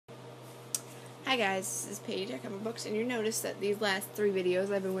Hi guys, this is Paige at Comic Books, and you notice that these last 3 videos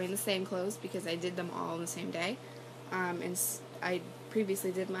I've been wearing the same clothes because I did them all on the same day. I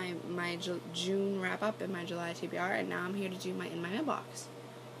previously did my June wrap-up and my July TBR, and now I'm here to do my In My Mailbox.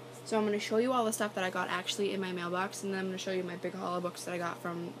 So I'm going to show you all the stuff that I got actually in my mailbox, and then I'm going to show you my big haul of books that I got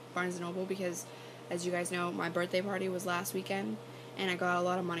from Barnes & Noble because, as you guys know, my birthday party was last weekend, and I got a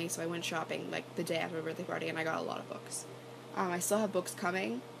lot of money, so I went shopping like the day after my birthday party, and I got a lot of books. I still have books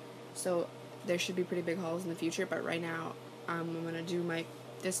coming, so there should be pretty big hauls in the future, but right now I'm going to do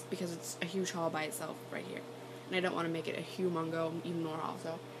this because it's a huge haul by itself right here. And I don't want to make it a humongo even more haul.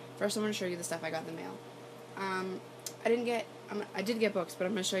 So first I'm going to show you the stuff I got in the mail. I did get books, but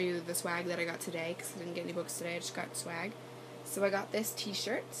I'm going to show you the swag that I got today because I didn't get any books today. I just got swag. So I got this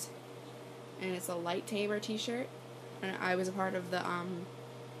t-shirt, and it's a Light Tamer t-shirt. And I was a part of the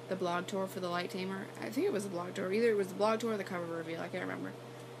blog tour for the Light Tamer. I think it was a blog tour. Either it was the blog tour or the cover reveal. I can't remember.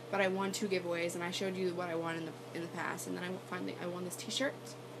 But I won 2 giveaways, and I showed you what I won in the past. And then I won this t-shirt,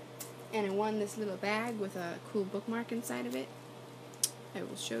 and I won this little bag with a cool bookmark inside of it. I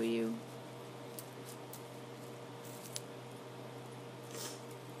will show you.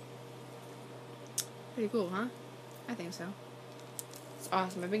 Pretty cool, huh? I think so. It's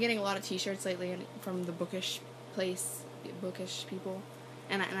awesome. I've been getting a lot of t-shirts lately from the bookish people,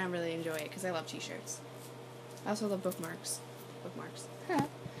 and I really enjoy it because I love t-shirts. I also love bookmarks.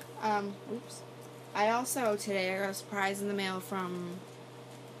 Oops. Today I got a surprise in the mail from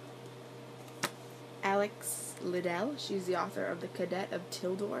Alex Liddell. She's the author of The Cadet of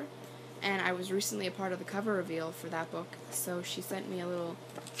Tildor, and I was recently a part of the cover reveal for that book, so she sent me a little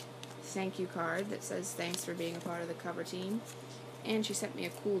thank you card that says thanks for being a part of the cover team, and she sent me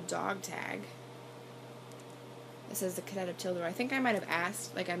a cool dog tag that says The Cadet of Tildor. I think I might have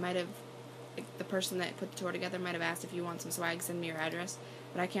asked, the person that put the tour together might have asked if you want some swag, send me your address,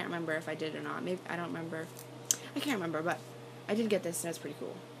 but I can't remember if I did or not. Maybe I don't remember. I can't remember, but I did get this, and it's pretty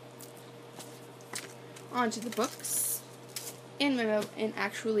cool. On to the books. In my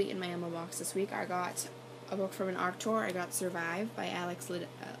mailbox this week, I got a book from an ARC tour. I got Survive by Alex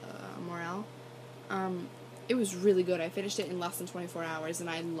Morel. It was really good. I finished it in less than 24 hours, and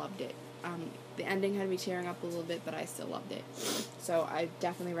I loved it. The ending had me tearing up a little bit, but I still loved it. So I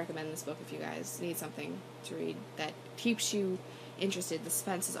definitely recommend this book if you guys need something to read that keeps you interested. The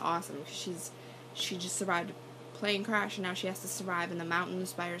suspense is awesome because she just survived a plane crash, and now she has to survive in the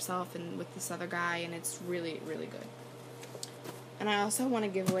mountains by herself and with this other guy, and it's really, really good. And I also won a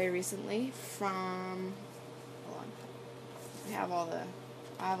giveaway recently from, hold on,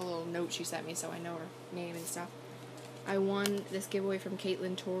 I have a little note she sent me so I know her name and stuff. I won this giveaway from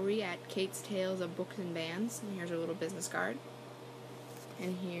Caitlin Torrey at Kate's Tales of Books and Bands, and here's her little business card.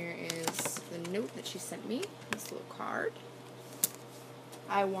 And here is the note that she sent me, this little card.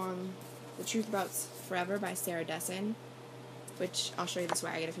 I won The Truth About Forever by Sarah Dessen, which I'll show you the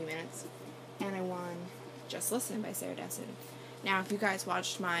swag in a few minutes. And I won Just Listen by Sarah Dessen. Now, if you guys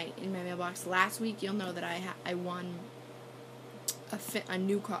watched my In My Mailbox last week, you'll know that I won a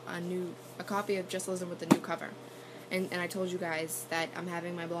copy of Just Listen with the new cover. And I told you guys that I'm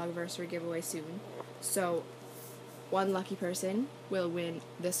having my Blogversary giveaway soon. So, one lucky person will win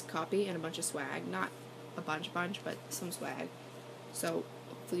this copy and a bunch of swag. Not a bunch, but some swag. So,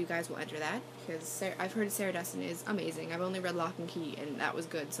 hopefully you guys will enter that, because I've heard Sarah Dessen is amazing. I've only read Lock and Key, and that was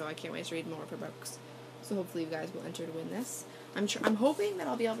good, so I can't wait to read more of her books. So hopefully you guys will enter to win this. I'm hoping that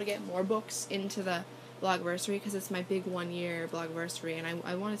I'll be able to get more books into the Blogversary, because it's my big 1-year Blogversary, and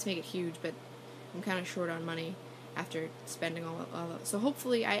I wanted to make it huge, but I'm kind of short on money after spending all so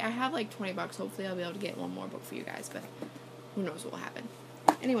hopefully, I have like $20, hopefully I'll be able to get one more book for you guys, but who knows what will happen.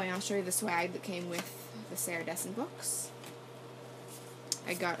 Anyway, I'll show you the swag that came with the Sarah Dessen books.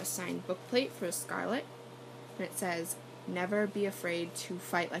 I got a signed book plate for Scarlet, and it says, "Never be afraid to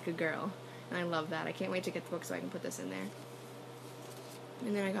fight like a girl," and I love that. I can't wait to get the book so I can put this in there.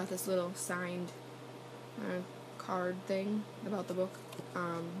 And then I got this little signed card thing about the book,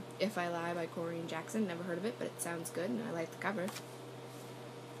 If I Lie by Corrine Jackson. Never heard of it, but it sounds good, and I like the cover.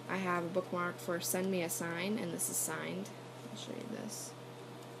 I have a bookmark for Send Me a Sign, and this is signed. I'll show you this.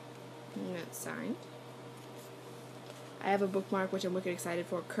 And it's signed. I have a bookmark which I'm wicked excited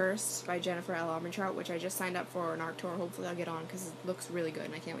for, Cursed by Jennifer L. Armentrout, which I just signed up for an ARC tour. Hopefully I'll get on because it looks really good,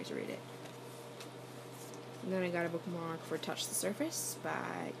 and I can't wait to read it. And then I got a bookmark for Touch the Surface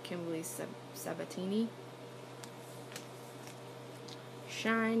by Kimberly Sabatini.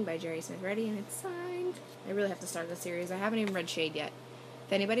 Shine by Jerry Smith Reddy, and it's signed. I really have to start the series. I haven't even read Shade yet.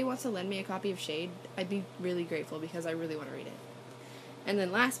 If anybody wants to lend me a copy of Shade, I'd be really grateful because I really want to read it. And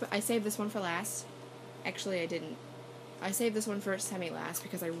then last, but I saved this one for last. Actually, I didn't. I saved this one for semi-last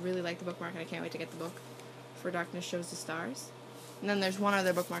because I really like the bookmark and I can't wait to get the book for Darkness Shows the Stars. And then there's one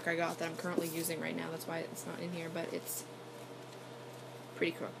other bookmark I got that I'm currently using right now. That's why it's not in here, but it's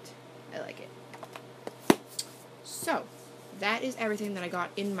pretty crooked. I like it. So, that is everything that I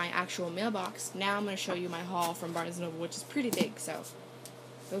got in my actual mailbox. Now I'm going to show you my haul from Barnes & Noble, which is pretty big, so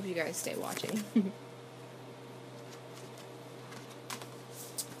hope you guys stay watching.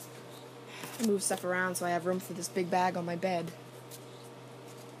 I move stuff around so I have room for this big bag on my bed.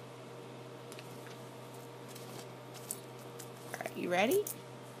 Alright, you ready?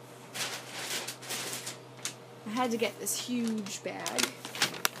 I had to get this huge bag.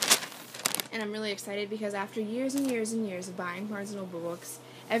 And I'm really excited because after years and years and years of buying Barnes & Noble books,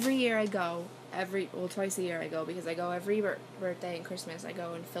 every year I go, twice a year I go, because I go every birthday and Christmas, I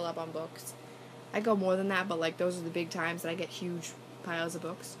go and fill up on books. I go more than that, but like those are the big times that I get huge piles of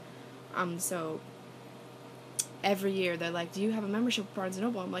books. So every year they're like, do you have a membership with Barnes &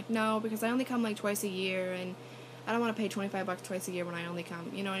 Noble? I'm like, no, because I only come like twice a year, and I don't want to pay $25 twice a year when I only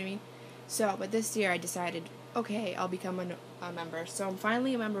come, you know what I mean? So, but this year I decided, okay, I'll become a member. So I'm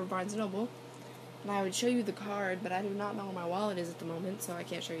finally a member of Barnes & Noble. And I would show you the card, but I do not know where my wallet is at the moment, so I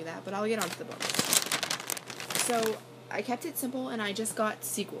can't show you that. But I'll get onto the book. So I kept it simple, and I just got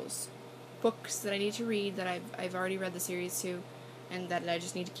sequels. Books that I need to read, that I've already read the series to, and that I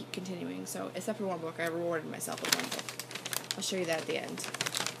just need to keep continuing. So, except for one book, I rewarded myself with one book. I'll show you that at the end.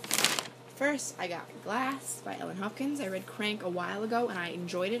 First, I got Glass by Ellen Hopkins. I read Crank a while ago, and I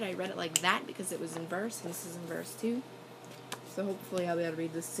enjoyed it. I read it like that because it was in verse, and this is in verse too. So hopefully I'll be able to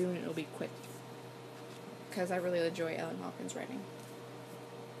read this soon, and it'll be quick. Because I really enjoy Ellen Hopkins' writing.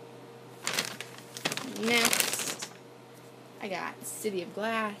 Next, I got City of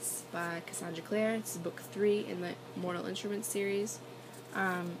Glass by Cassandra Clare. This is book 3 in the Mortal Instruments series.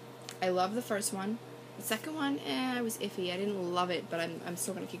 I love the first one. The second one, I was iffy. I didn't love it, but I'm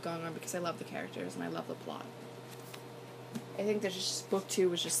still going to keep going on because I love the characters and I love the plot. I think that just book 2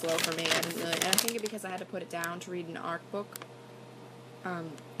 was just slow for me. And I think it because I had to put it down to read an ARC book. I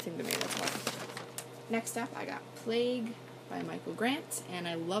think that maybe that's why. Next up, I got Plague by Michael Grant, and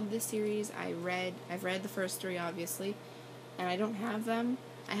I love this series. I've read the first 3, obviously, and I don't have them.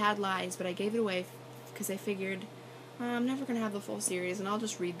 I had Lies, but I gave it away because I figured I'm never going to have the full series, and I'll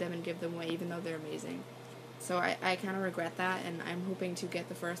just read them and give them away, even though they're amazing. So I kind of regret that, and I'm hoping to get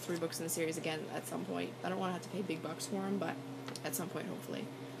the first 3 books in the series again at some point. I don't want to have to pay big bucks for them, but at some point, hopefully.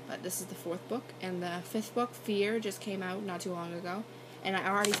 But this is the 4th book, and the 5th book, Fear, just came out not too long ago. And I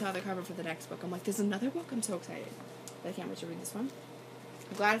already saw the cover for the next book. I'm like, there's another book? I'm so excited. But I can't wait to read this one.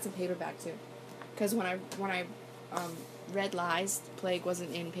 I'm glad it's in paperback, too. Because when I read Lies, Plague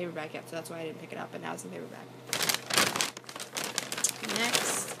wasn't in paperback yet, so that's why I didn't pick it up, but now it's in paperback.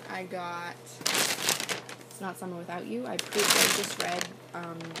 Next, I got It's Not Summer Without You. I just read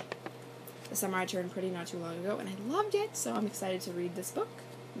The Summer I Turned Pretty not too long ago, and I loved it, so I'm excited to read this book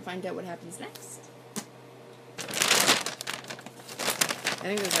and find out what happens next. I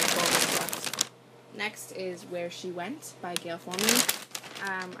think there's like 12 books left. Next is Where She Went by Gail Forman.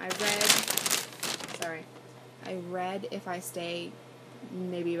 I read If I Stay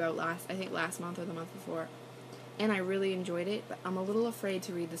maybe about last month or the month before. And I really enjoyed it, but I'm a little afraid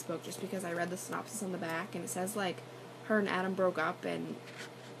to read this book just because I read the synopsis on the back and it says like her and Adam broke up and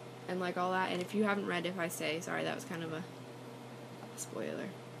like all that. And if you haven't read If I Stay, sorry, that was kind of a spoiler.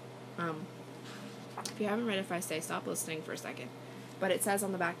 If you haven't read If I Stay, stop listening for a second. But it says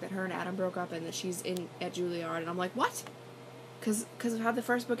on the back that her and Adam broke up and that she's at Juilliard. And I'm like, what? Because of how the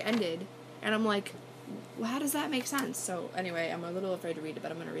first book ended. And I'm like, well, how does that make sense? So anyway, I'm a little afraid to read it,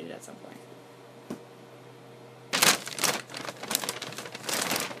 but I'm going to read it at some point.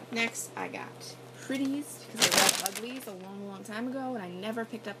 Next, I got Pretties, because I read Uglies a long, long time ago, and I never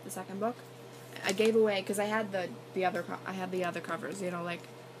picked up the second book. I gave away, because I had the other covers, you know, like,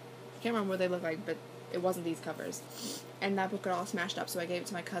 I can't remember what they look like, but it wasn't these covers. And that book got all smashed up, so I gave it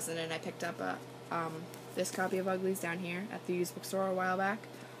to my cousin, and I picked up this copy of Uglies down here at the used bookstore a while back.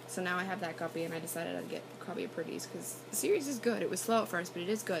 So now I have that copy, and I decided I'd get a copy of Pretties, because the series is good. It was slow at first, but it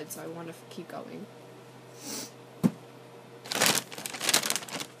is good, so I want to keep going.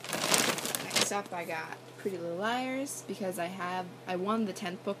 Next up, I got Pretty Little Liars, because I won the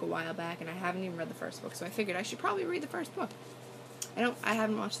 10th book a while back, and I haven't even read the first book, so I figured I should probably read the first book. I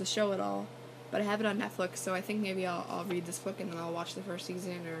haven't watched the show at all, but I have it on Netflix, so I think maybe I'll read this book and then I'll watch the first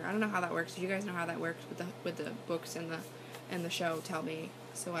season, or I don't know how that works. If you guys know how that works with the books and the show, tell me,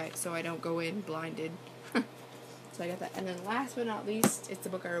 so I don't go in blinded. So I got that. And then last but not least, it's the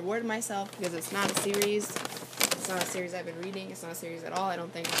book I rewarded myself because it's not a series. It's not a series I've been reading. It's not a series at all. I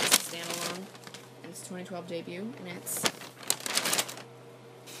don't think it's a standalone. And his 2012 debut, and it's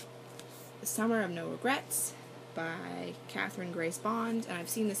The Summer of No Regrets by Catherine Grace Bond, and I've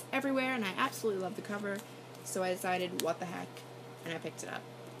seen this everywhere, and I absolutely love the cover, so I decided, what the heck, and I picked it up.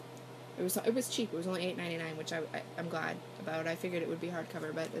 It was cheap. It was only $8.99, which I'm glad about. I figured it would be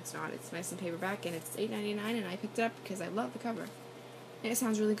hardcover, but it's not. It's nice and paperback, and it's $8.99, and I picked it up because I love the cover. And it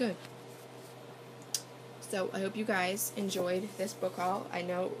sounds really good. So I hope you guys enjoyed this book haul. I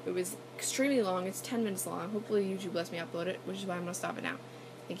know it was extremely long. It's 10 minutes long. Hopefully YouTube lets me upload it, which is why I'm going to stop it now.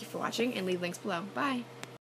 Thank you for watching, and leave links below. Bye!